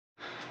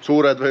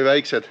suured või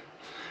väiksed.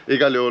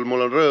 Igal juhul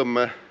mul on rõõm,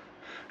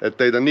 et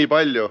teid on nii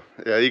palju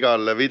ja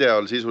igal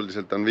videol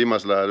sisuliselt on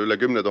viimasel ajal üle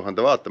 10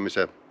 000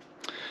 vaatamise.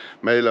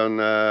 Meil on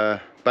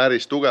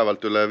päris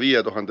tugevalt üle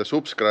 5000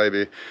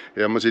 subscribe'i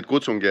ja ma siit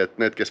kutsungi, et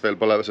need, kes veel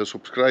pole see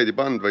subscribe'i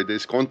pannud või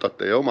teis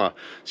kontot ei oma,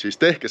 siis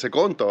tehke see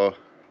konto,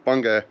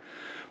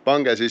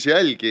 pange siis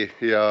jälgi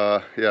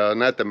ja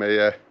näete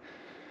meie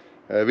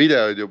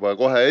videoid juba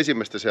kohe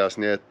esimeste seas,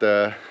 nii et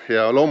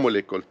ja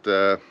loomulikult,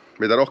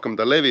 mida rohkem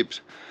ta levib,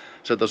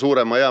 seda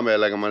suurema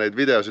heameelega ma neid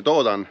videosid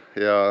oodan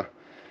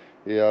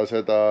ja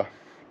seda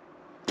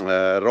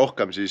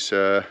rohkem siis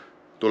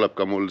tuleb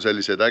ka mul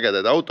selliseid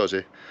ägedaid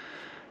autosid,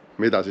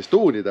 mida siis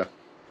tuunida.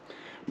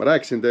 Ma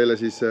rääkisin teile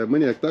siis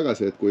mõni aeg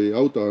tagasi, et kui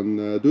auto on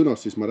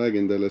Dynos, siis ma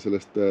räägin teile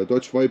sellest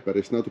Dodge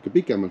Viperist natuke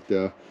pikemalt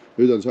ja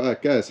nüüd on see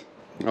aeg käes.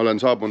 Olen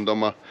saabunud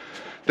oma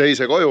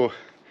teise koju,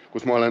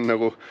 kus ma olen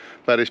nagu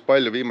päris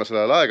palju viimasel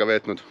ajal aega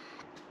veetnud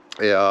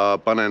ja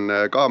panen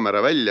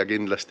kaamera välja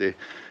kindlasti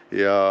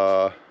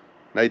ja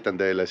näitan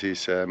teile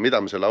siis,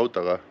 mida ma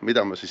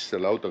siis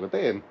selle autoga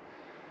teen,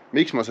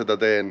 miks ma seda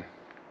teen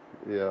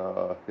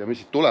ja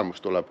mis siit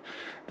tulemus tuleb.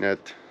 Nii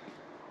et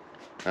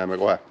näeme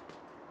kohe.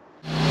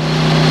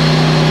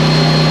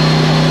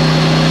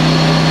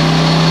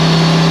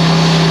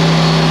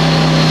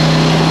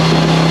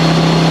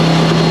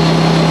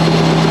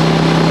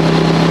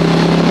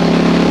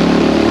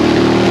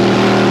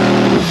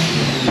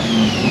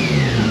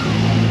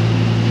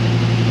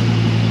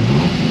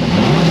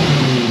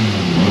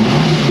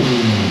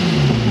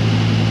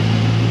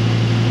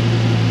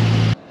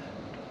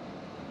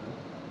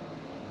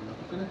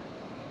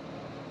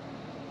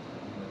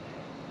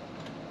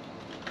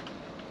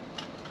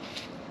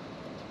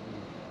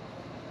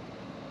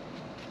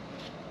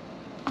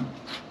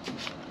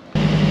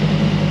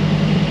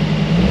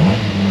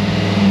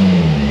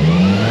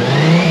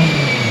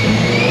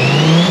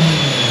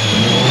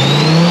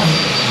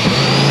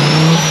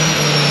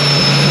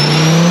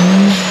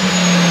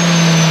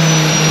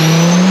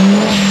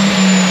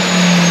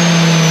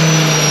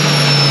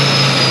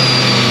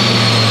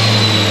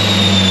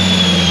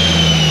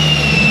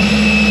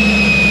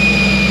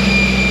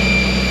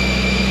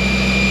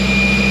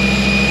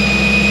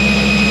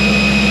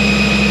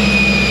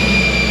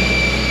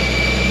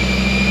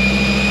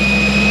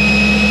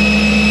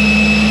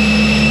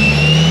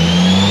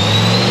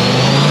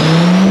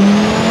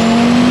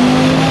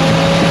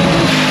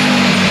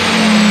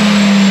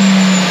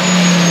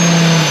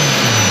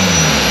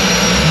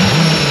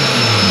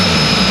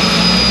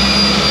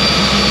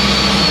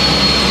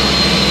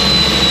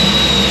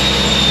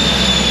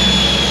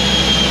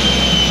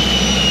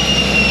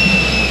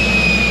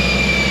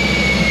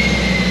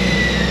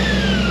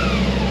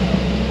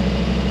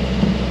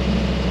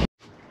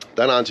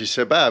 Täna on siis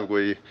see päev,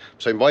 kui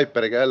sain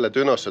Viperiga jälle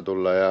Dynosse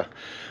tulla ja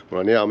mul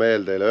on hea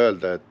meel teile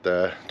öelda, et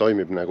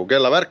toimib nagu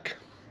kellavärk.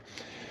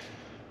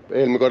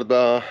 Eelmine kord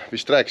ma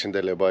vist rääkisin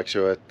teile juba, eks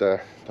ju, et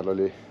tal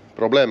oli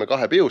probleeme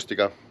 2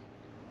 piustiga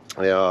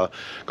ja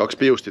 2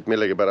 piustit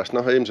millegipärast,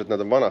 ilmselt nad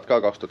on vanad ka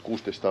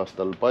 2016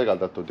 aastal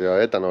paigaldatud ja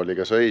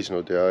etanooliga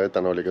sõisnud ja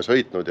etanooliga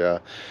sõitnud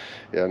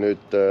ja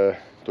nüüd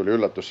tuli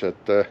üllatus,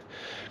 et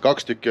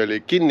 2 tükki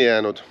oli kinni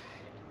jäänud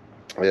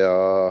ja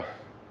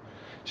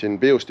siin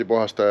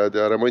piustipuhastajad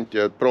ja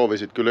remontijad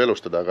proovisid küll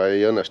elustada, aga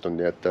ei õnnestunud,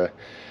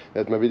 nii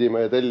et me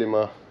pidime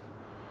tellima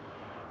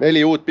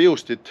 4 uut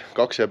piustit,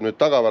 2 jääb nüüd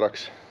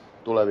tagavaraks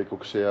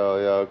tulevikuks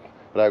ja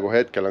praegu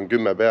hetkel on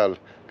 10 peal,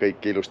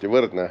 kõik ilusti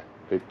võrdne,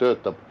 kõik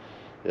töötab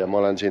ja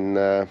ma olen siin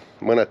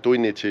mõned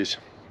tunnid siis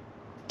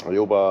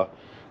juba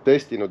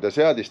testinud ja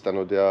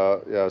seadistanud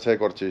ja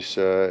seekord siis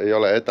ei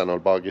ole etanool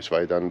paagis,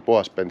 vaid on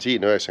puhas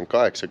bensiin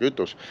 98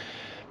 kütus.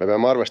 Me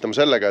peame arvestama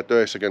sellega, et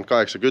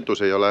 98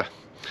 kütus ei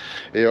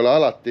ole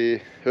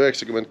alati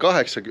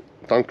 98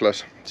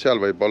 tanklas,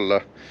 seal võib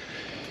olla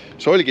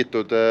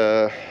solgitud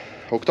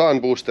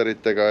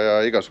oktaanboosteritega ja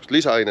igasugust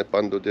lisaainet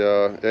pandud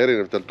ja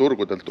erinevatelt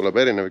turgudelt tuleb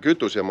erinev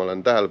kütus ja ma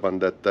olen tähele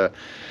pannud, et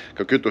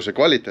ka kütuse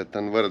kvaliteet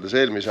on võrreldes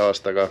eelmise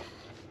aastaga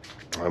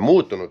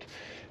muutunud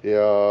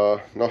ja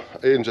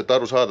ilmselt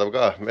arusaadav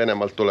ka,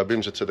 Venemaalt tuleb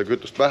ilmselt seda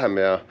kütust vähem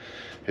ja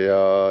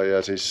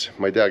siis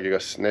ma ei teagi,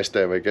 kas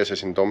Neste või kes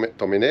siin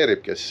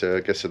domineerib,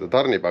 kes seda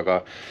tarnib,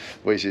 aga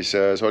või siis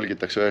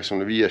solgitakse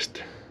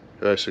 95-st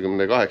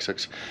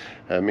 98-ks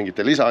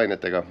mingite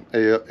lisaainetega.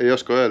 Ei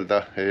oska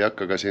öelda, ei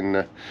hakka ka siin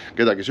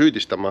kedagi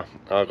süüdistama,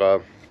 aga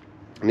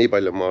nii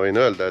palju ma võin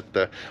öelda,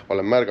 et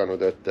olen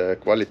märganud, et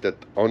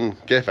kvaliteet on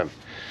kehvem.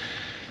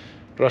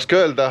 Raske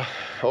öelda,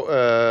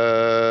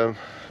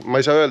 ma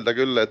ei saa öelda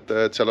küll, et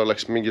seal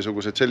oleks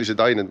mingisugused sellised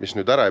ained, mis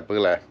nüüd ära ei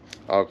põle,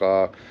 aga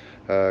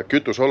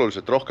kütus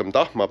oluliselt rohkem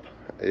tahmab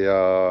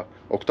ja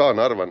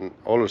oktaanarv on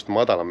oluliselt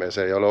madalam ja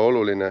see ei ole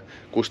oluline,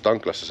 kust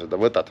tanklasse seda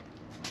võtad.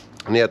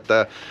 Nii et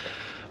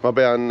ma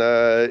pean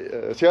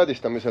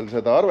seadistamisel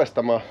seda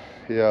arvestama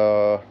ja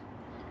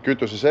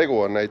kütuse segu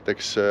on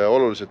näiteks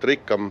oluliselt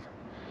rikkam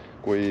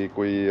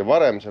kui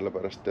varem,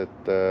 sellepärast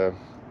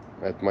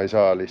et ma ei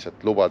saa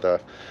lihtsalt lubada,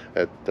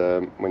 et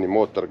mõni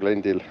mootor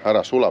kliendil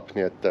ära sulab,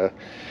 nii et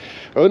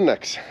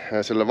Õnneks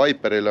selle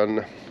Viperil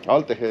on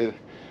Alteheer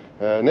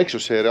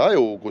Nexus seeria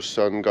aju, kus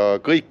on ka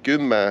kõik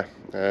 10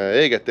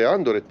 EGT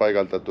andurit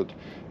paigaldatud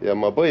ja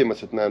ma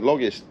põhimõtteliselt näen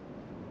logist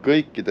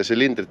kõikide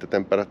silindrite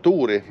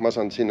temperatuuri. Ma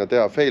saan sinna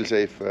teha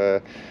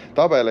fail-safe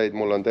tabeleid.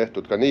 Mul on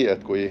tehtud ka nii,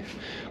 et kui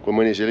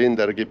mõni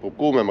silinder kipub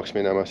kuumemaks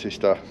minema, siis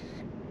ta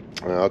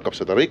hakkab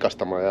seda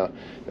rikastama ja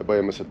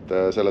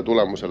põhimõtteliselt selle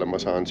tulemusele ma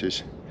saan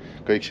siis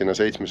kõik sinna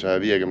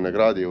 750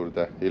 kraadi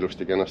juurde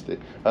ilusti kenasti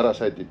ära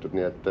sätitud,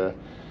 nii et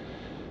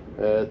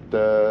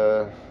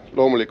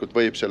loomulikult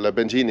võib selle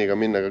bensiiniga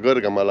minna ka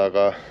kõrgemale,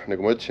 aga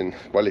nagu ma ütlesin,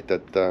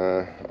 kvaliteet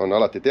on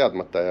alati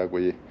teadmata ja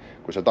kui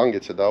sa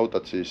tangid seda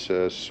autot, siis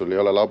sul ei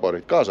ole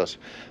laborit kaasas,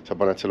 sa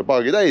paned selle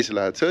paagi täis,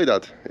 lähed,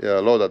 sõidad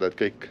ja loodad, et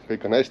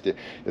kõik on hästi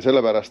ja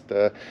sellepärast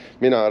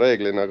mina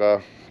reeglina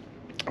ka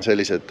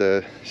sellised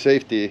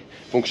safety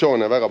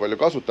funktsioone väga palju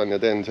kasutan ja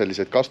teen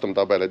selliseid custom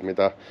tabeleid,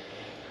 mida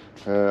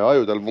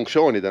ajudel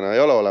funktsioonidena ei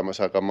ole olemas,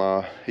 aga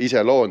ma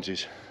ise loon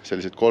siis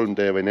sellised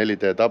 3D või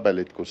 4D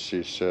tabelid, kus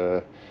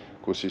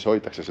siis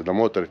hoitakse seda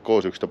mootorit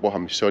koos ükstapuha,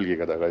 mis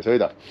solgiga taga ei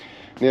sõida.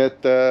 Nii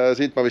et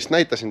siit ma vist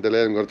näitasin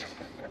teile eelmine kord.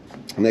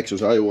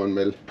 Nexuse aju on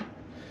meil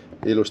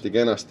ilusti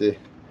kenasti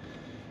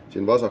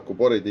siin vasaku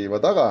poritiiva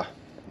taga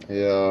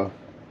ja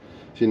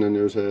siin on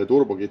ju see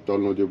turbokitt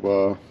olnud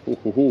juba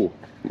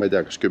ma ei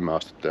tea, kas 10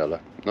 aastat peale.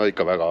 No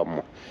ikka väga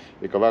ammu,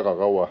 ikka väga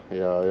kaua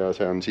ja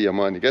see on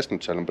siiamaani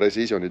kestnud, seal on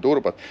Precisioni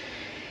turbod.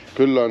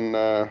 Küll on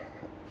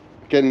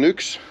Gen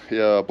 1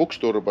 ja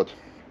puksturbod,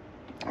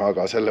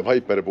 aga selle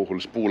Viperi puhul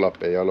spool-up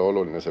ei ole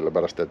oluline,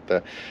 sellepärast et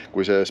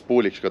kui see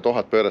spooliks ka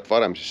 1000 pööret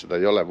varem, siis seda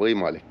ei ole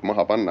võimalik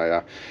maha panna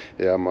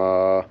ja ma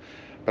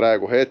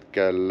praegu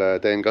hetkel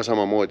teen ka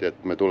samamoodi,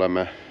 et me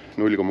tuleme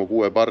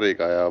 0,6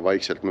 barriga ja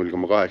vaikselt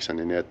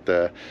 0,8-ni, nii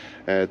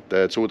et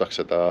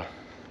suudaks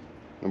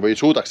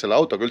selle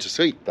autoga üldse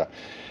sõita.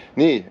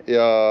 Nii,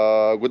 ja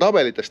kui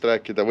tabelitest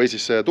rääkida või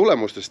siis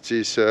tulemustest,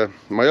 siis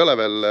ma ei ole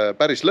veel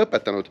päris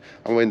lõpetanud,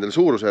 ma võin teile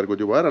suurusjärgud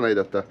juba ära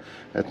näidata,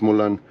 et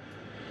mul on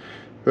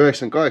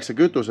 98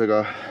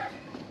 kütusega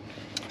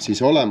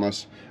siis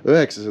olemas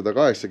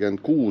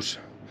 986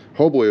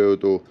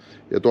 hobujõudu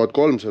ja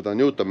 1300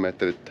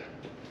 newtonmeetrit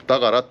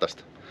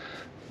tagaratast.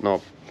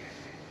 No,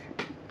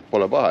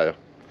 pole paha ju.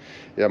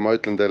 Ja ma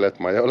ütlen teile, et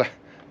ma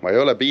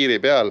ei ole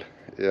piiri peal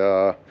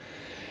ja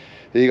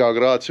iga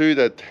kraad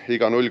süüdet,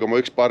 iga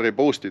 0,1 barri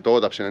boost'i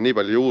toodab sinna nii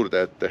palju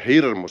juurde, et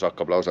hirmus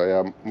hakkab lausa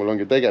ja mul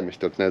ongi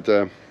tegemist, et need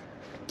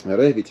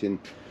rehvid siin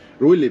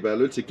rulli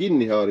peal üldse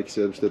kinni haariks,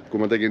 et kui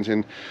ma tegin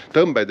siin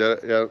tõmbeid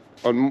ja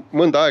on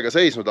mõnda aega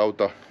seisnud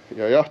auto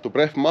ja jahtub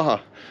rehv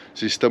maha,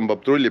 siis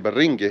tõmbab rulli peal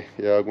ringi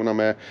ja kuna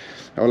me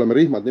oleme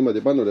rihmad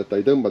niimoodi pannud, et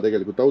ta ei tõmba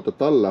tegelikult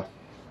autot alla,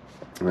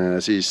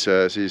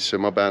 siis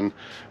ma pean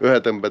ühe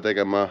tõmbe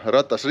tegema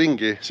ratas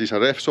ringi, siis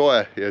on rehv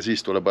soe ja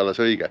siis tuleb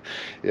alles õige.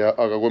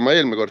 Aga kui ma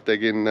eelmine kord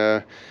tegin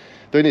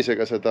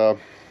Tõnisega seda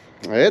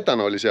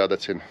etanooli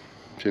seadet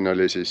siin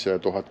oli siis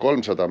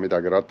 1300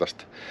 midagi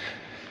ratast,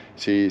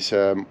 siis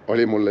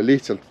oli mulle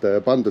lihtsalt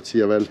pandud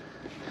siia veel,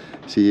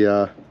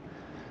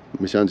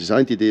 mis on siis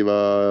antitiiva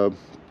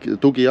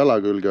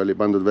tugijala külge oli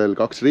pandud veel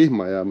 2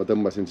 rihma ja ma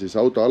tõmbasin siis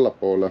auto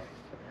allapoole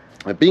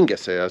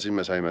pingesse ja siis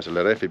me saime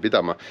selle rehvi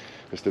pidama,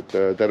 sest et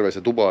terve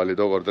see tuba oli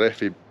tookord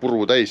rehvi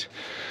puru täis.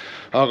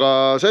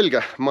 Aga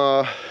selge,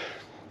 ma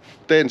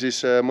teen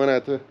siis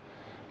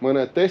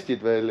mõned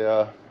testid veel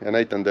ja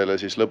näitan teile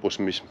siis lõpus,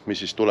 mis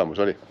siis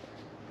tulemus oli.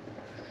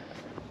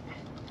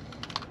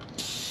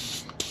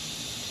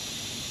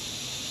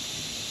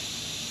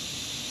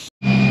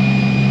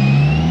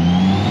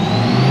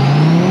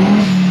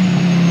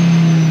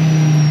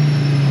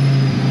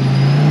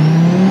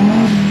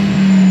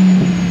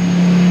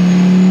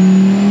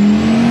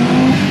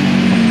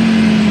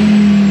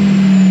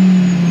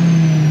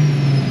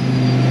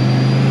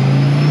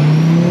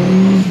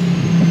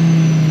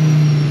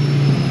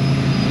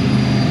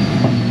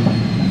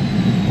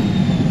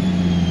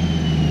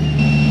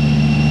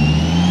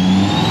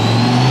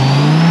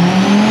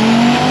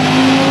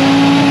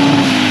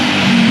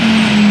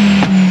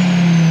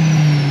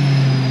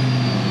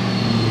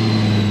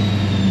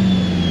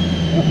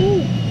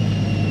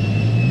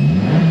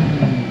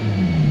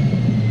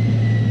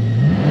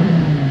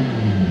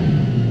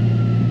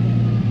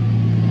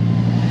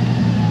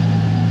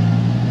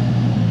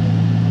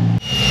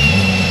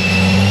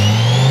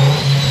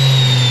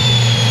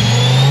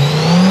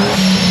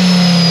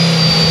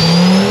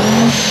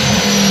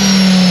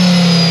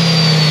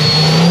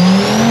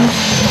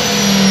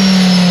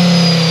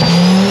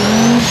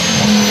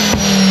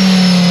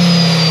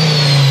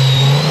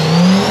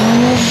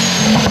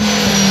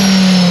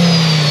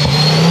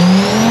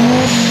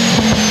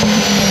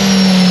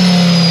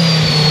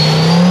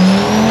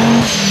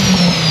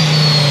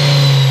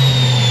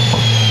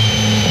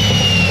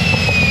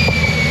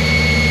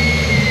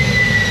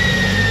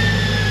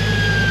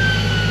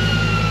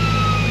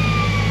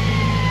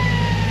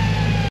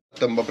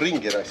 Tõmbab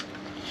ringi raisk.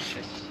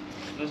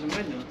 Lasen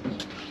välja.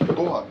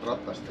 1000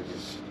 ratast tegin.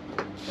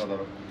 Saad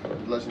aru?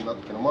 Lasin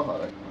natukene maha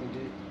rääk.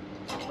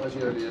 Asi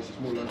oli ja siis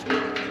mul on...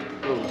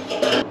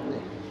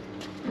 Nii.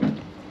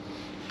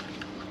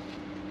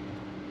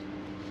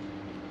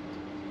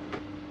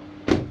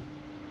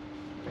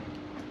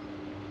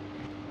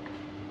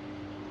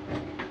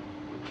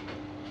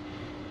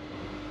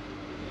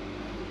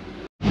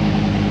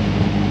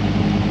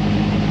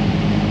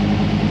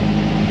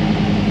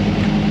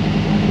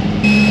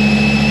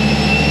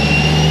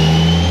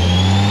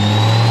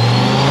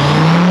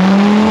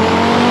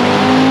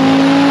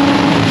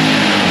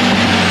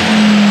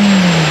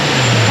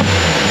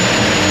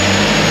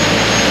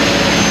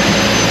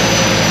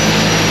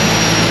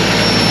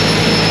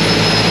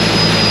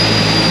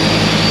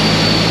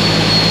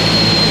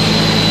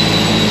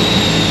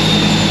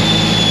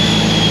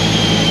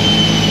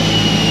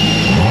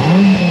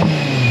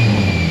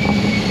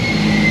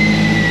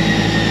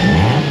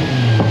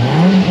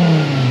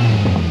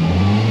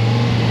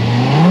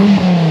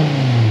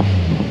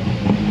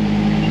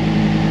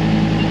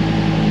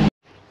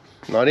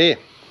 No nii,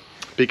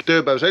 pikk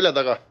tööpäev selja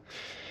taga.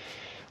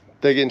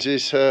 Tegin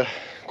siis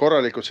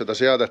korralikult seda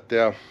seadet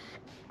ja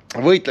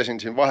võitlesin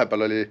siin.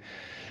 Vahepeal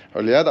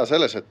oli häda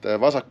selles, et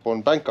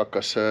vasakpoolne pänk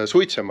hakkas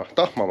suitsema,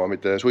 tahmama,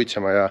 mitte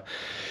suitsema ja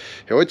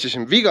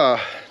otsisin viga.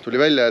 Tuli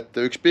välja, et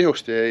üks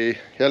pihusti jäi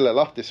jälle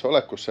lahtisse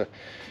olekusse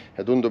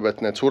ja tundub, et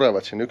need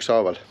surevad siin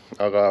ükshaaval.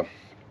 Aga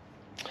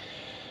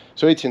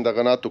sõitsin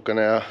taga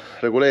natukene ja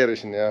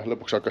reguleerisin ja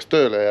lõpuks hakkas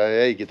tööle ja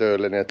jäigi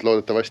tööle, nii et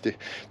loodetavasti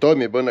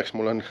toimib. Õnneks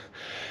mul on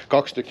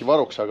 2 tükki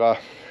varuks, aga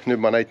nüüd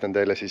ma näitan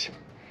teile siis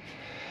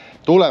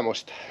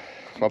tulemust.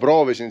 Ma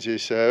proovisin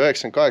siis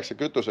 98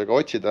 kütusega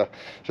otsida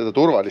seda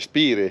turvalist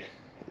piiri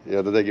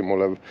ja ta tegi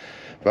mulle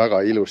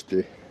väga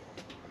ilusti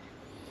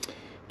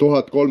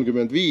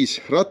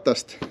 1035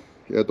 rattast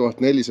ja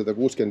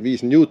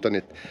 1465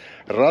 newtonit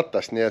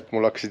ratast, nii et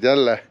mul hakkasid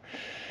jälle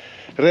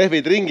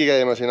rehvid ringi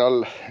käima siin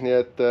all, nii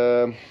et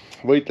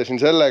võitlesin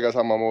sellega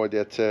samamoodi,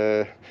 et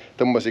see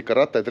tõmbas ikka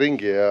rattaid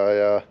ringi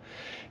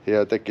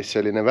ja tekkis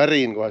selline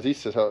värin kohe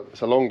sisse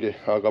salongi,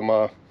 aga ma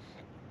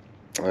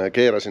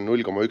keerasin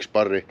 0,1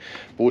 barri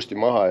boosti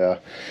maha ja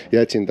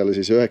jätsin talle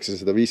siis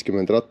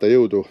 950 ratta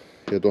jõudu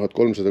ja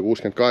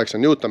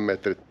 1368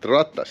 newtonmeetrit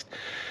rattast.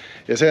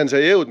 Ja see on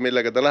see jõud,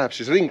 millega ta läheb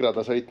siis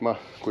ringrada sõitma,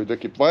 kui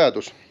tekib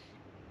vajadus.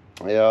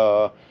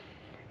 Ja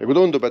kui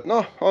tundub, et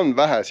on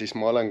vähe, siis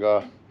ma olen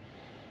ka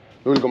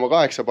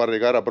 0,8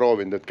 barriga ära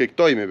proovinud, et kõik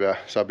toimib ja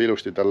saab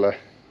ilusti talle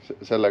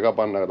selle ka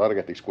panna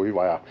targetiks, kui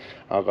vaja.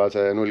 Aga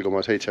see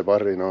 0,7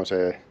 barri,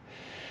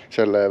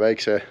 selle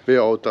väikse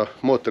veoauto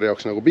mootori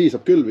jaoks nagu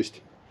piisab küll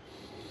vist.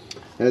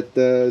 Et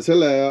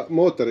selle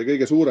mootori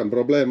kõige suurem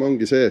probleem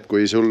ongi see, et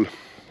kui sul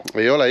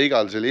ei ole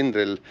igal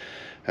silindril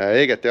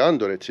EGT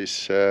andurit,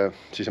 siis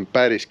on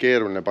päris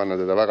keeruline panna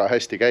teda väga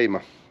hästi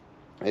käima.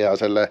 Ja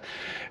selle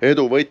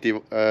edu võti,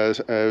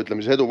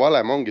 ütleme siis edu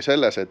valem ongi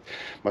selles, et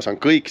ma saan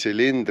kõik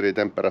silindri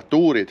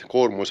temperatuurid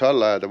koormuse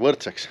alla ajada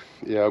võrdseks.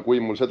 Ja kui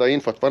mul seda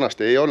infot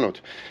vanasti ei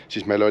olnud,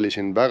 siis meil oli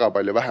siin väga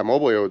palju vähem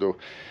hobujõudu.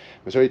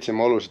 Me sõitsime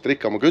oluliselt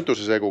rikkama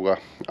kütuseseguga,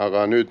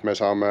 aga nüüd me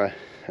saame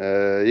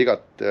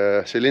igat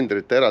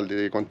silindrit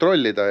eraldi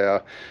kontrollida ja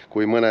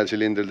kui mõnel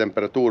silindril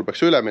temperatuur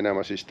peaks üle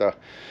minema, siis ta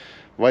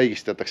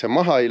vaigistatakse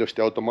maha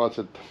ilusti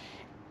automaatselt.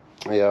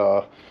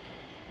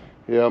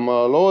 Ja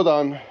ma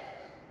loodan,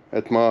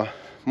 et ma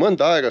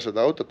mõnda aega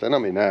seda autot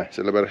enam ei näe,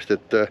 sellepärast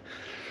et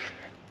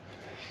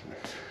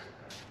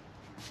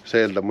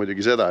see eeldab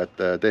muidugi seda, et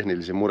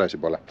tehnilisi muresi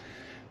pole.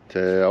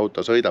 See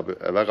auto sõidab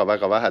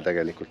väga-väga vähe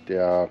tegelikult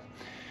ja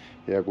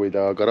kui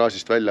ta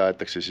garaažist välja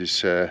aetakse,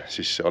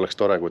 siis oleks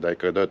tore, kui ta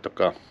ikka töötab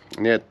ka.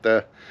 Nii et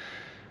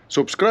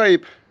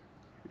subscribe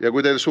ja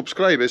kui teil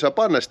subscribe ei saa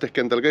panna, siis tehke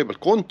endale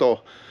kõigepealt konto,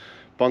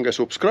 pange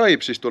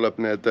subscribe, siis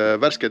tuleb need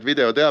värsked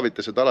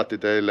videoteavitused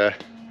alati teile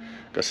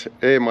kas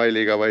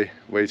e-mailiga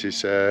või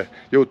siis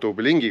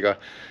YouTube'i lingiga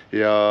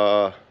ja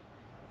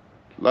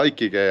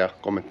likeige ja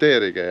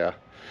kommenteerige ja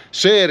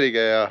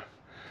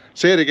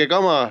share'ige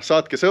kama,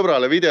 saatke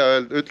sõbrale video,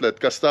 ütle, et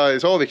kas ta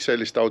ei sooviks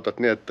sellist autot,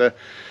 nii et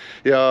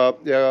ja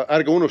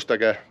ärge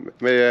unustage,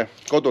 meie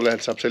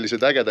kodulehelt saab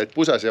selliseid ägedaid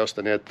pusasi osta,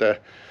 nii et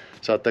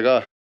saate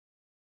ka